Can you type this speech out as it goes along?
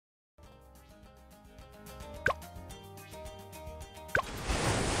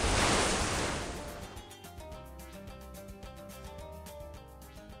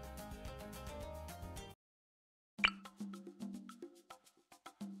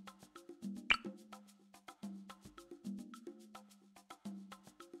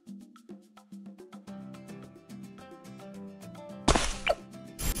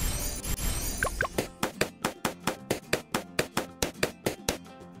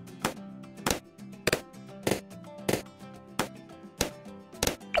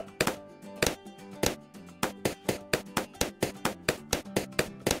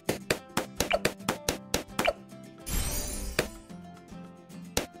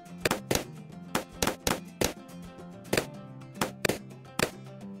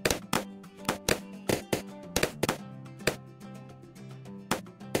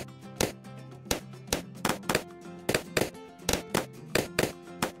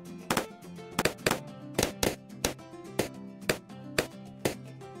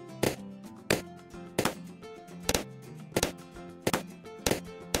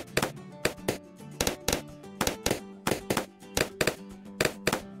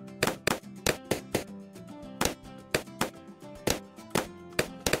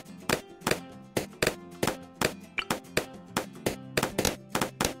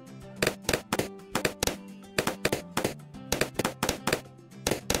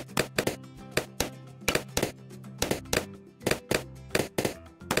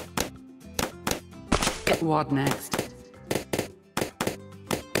What next?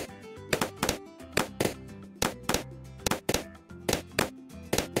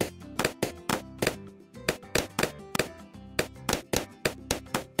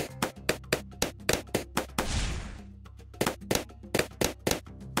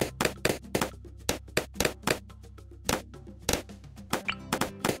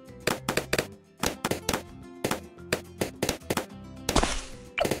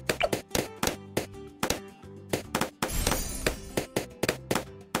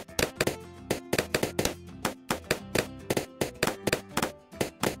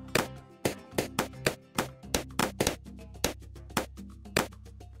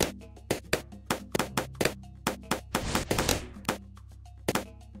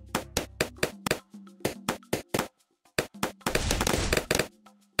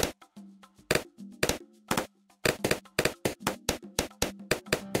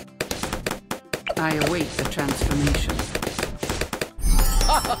 I await the transformation.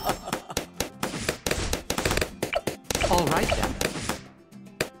 All right then.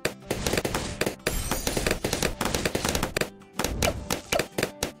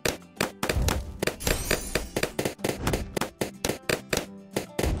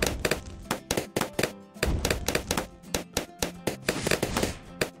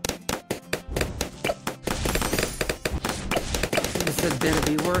 This had better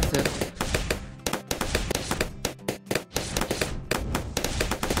be worth it.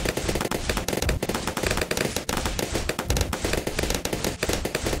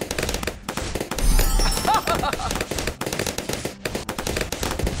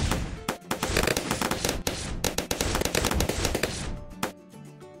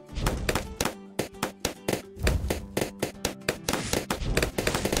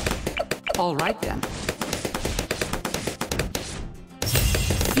 All right then.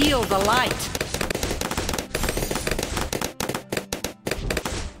 Feel the light.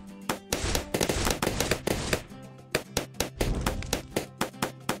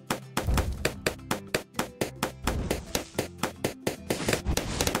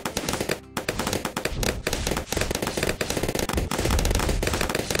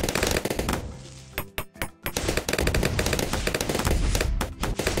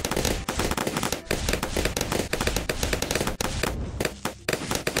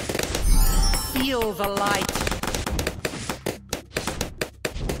 Feel the light.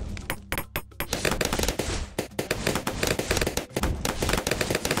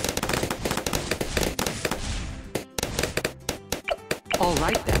 All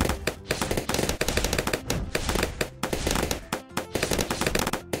right then.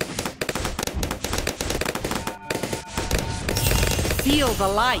 Feel the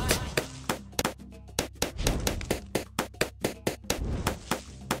light.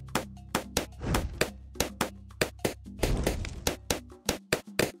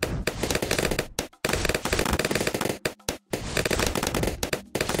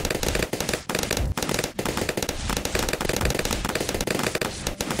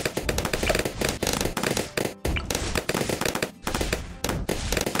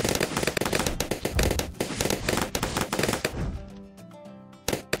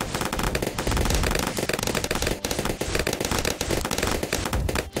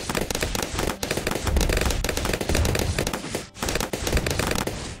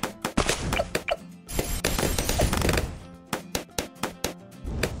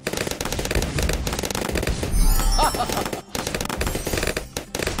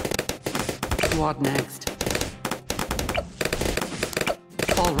 What next?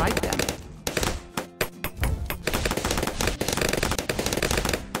 All right then.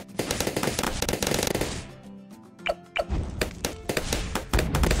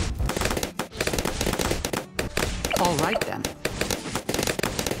 All right then.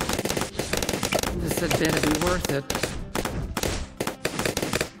 This had better be worth it.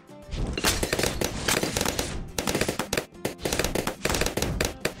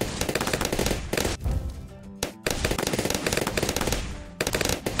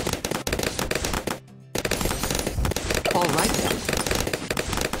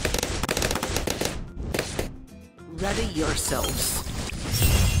 Ready yourselves.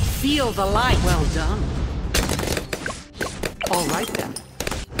 Feel the light. Well done. All right then.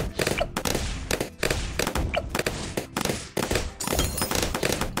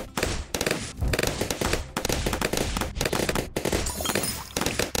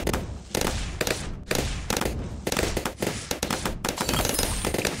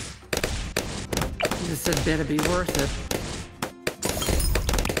 This had better be worth it.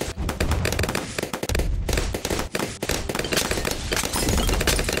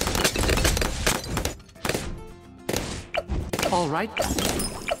 right back.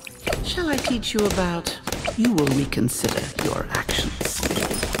 Shall I teach you about? You will reconsider your actions.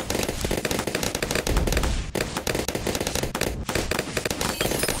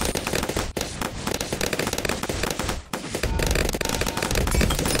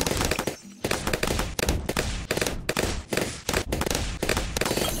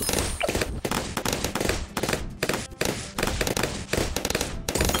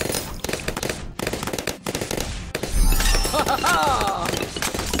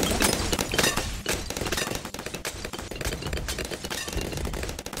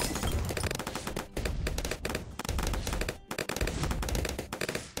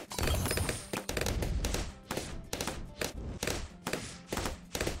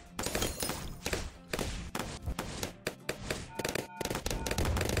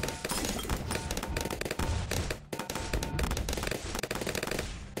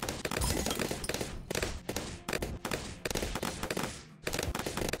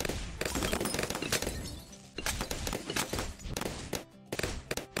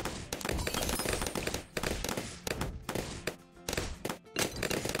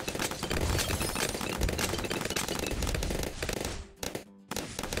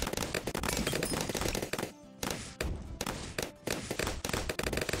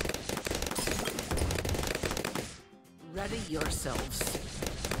 Ready yourselves.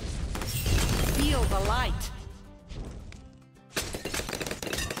 Feel the light.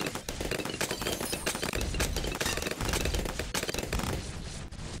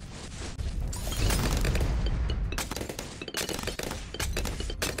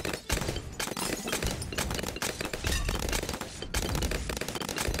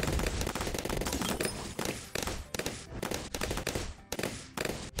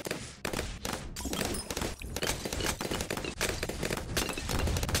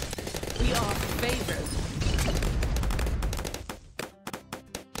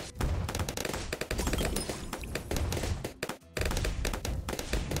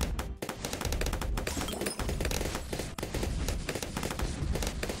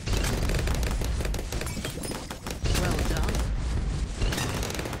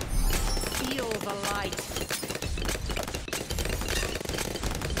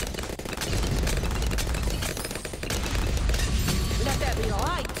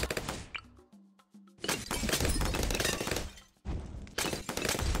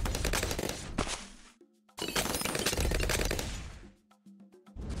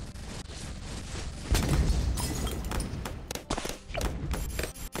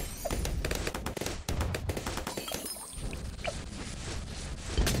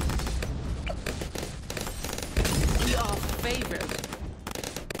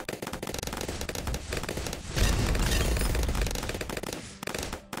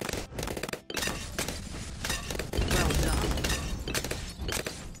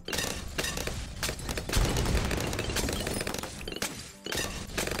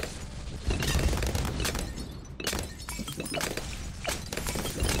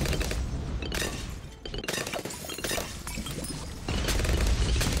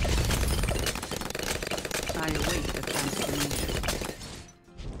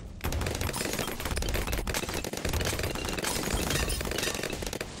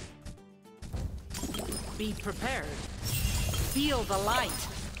 Be prepared. Feel the light.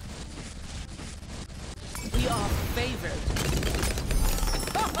 We are favored.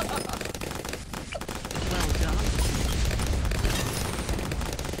 Well done.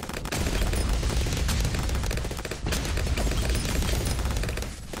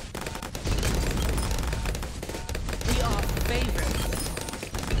 We are favored.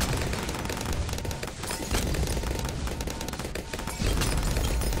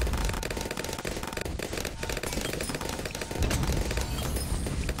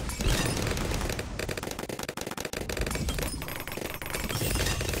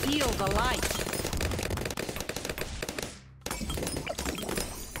 Feel the light.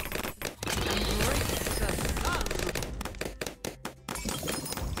 Embrace the sun.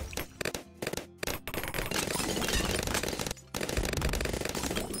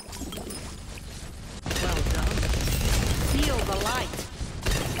 Well done. Feel the light.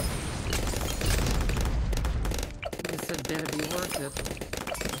 This had better be worth it.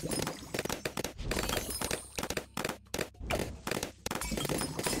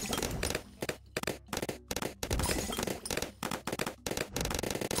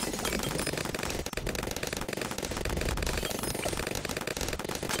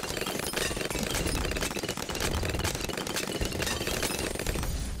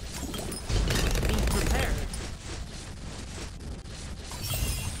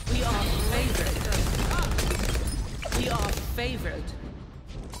 Favored.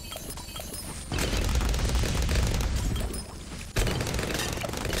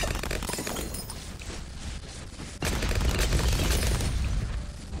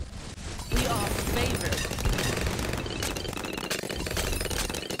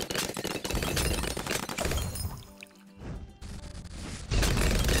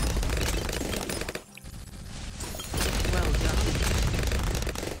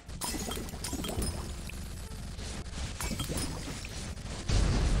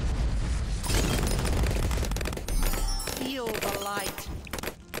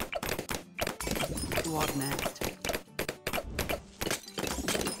 what next?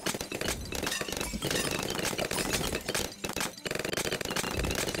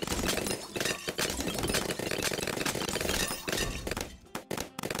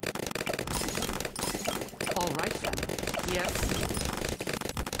 All right then. Yes.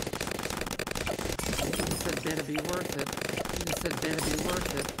 This had better be worth it. This had better be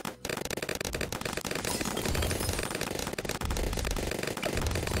worth it.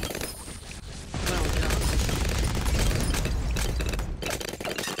 Well done.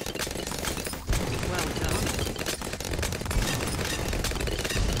 Well done.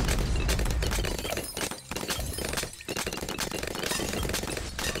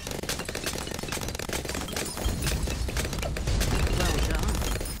 Well done.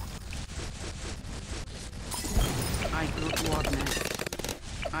 I grow what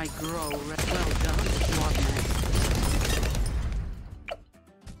next? I grow well done. What next?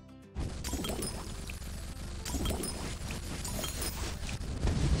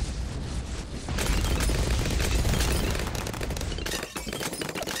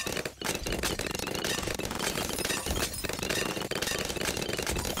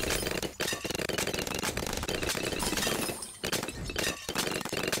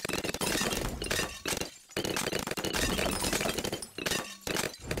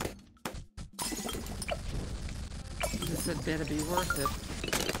 This had better be worth it.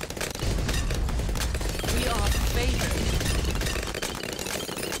 We are favored.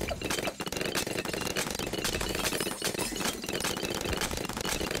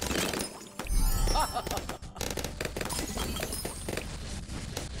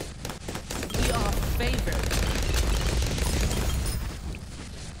 We are favored.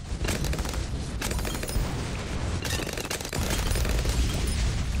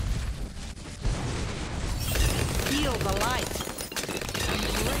 Feel the light.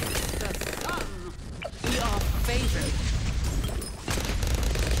 Embrace the sun. We are favored.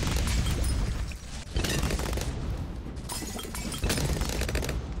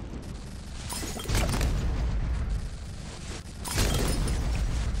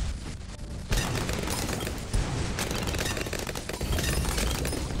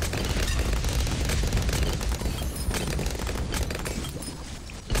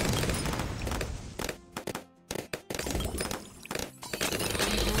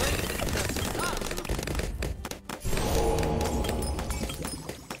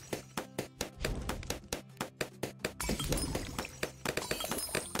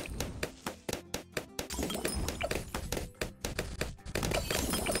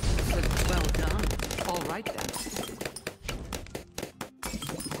 Well done. All right then.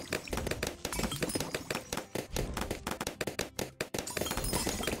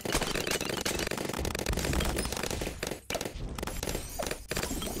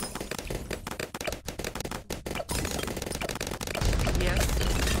 Yes.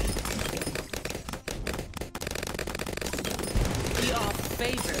 We are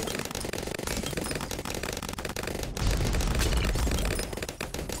favored.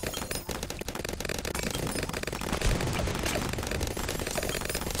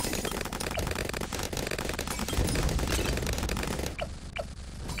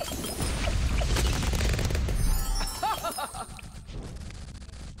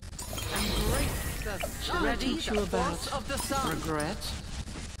 Ready to about of the sun. Regret.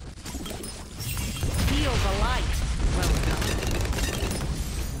 Feel the light. Well done.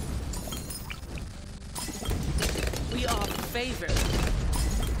 We are favored.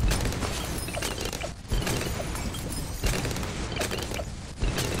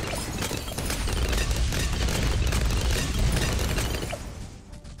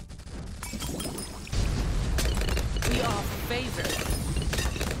 We are favored.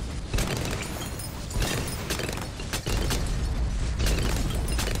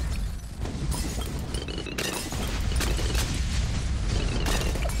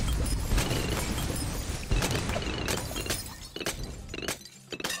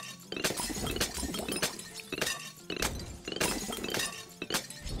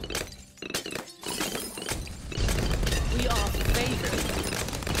 We are favored.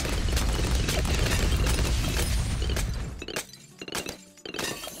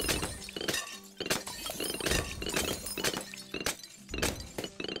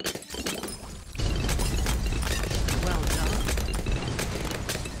 Well done.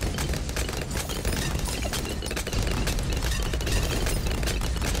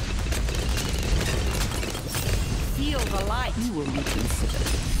 Feel the light. You will reconsider.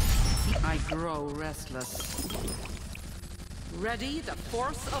 I grow restless. Ready, the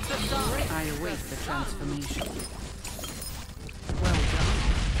force of the sun. I await the transformation. Well done.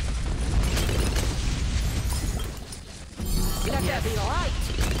 there be light.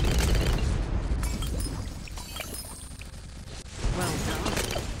 Well done.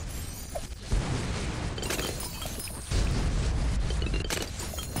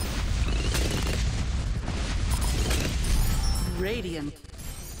 Radiant.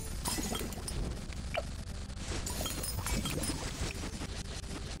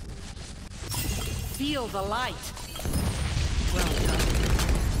 Feel the light. Well done.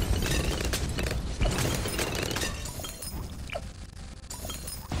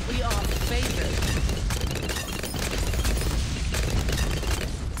 We are favored.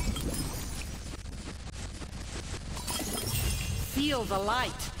 Feel the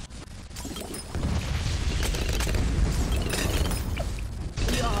light.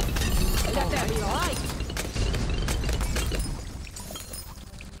 We are. Let there be light.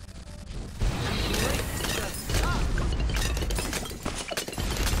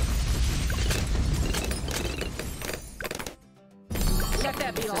 Let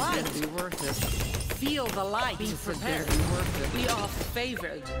there be light. Be worth it. Feel the light. Be prepared. We are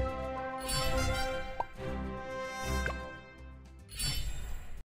favored.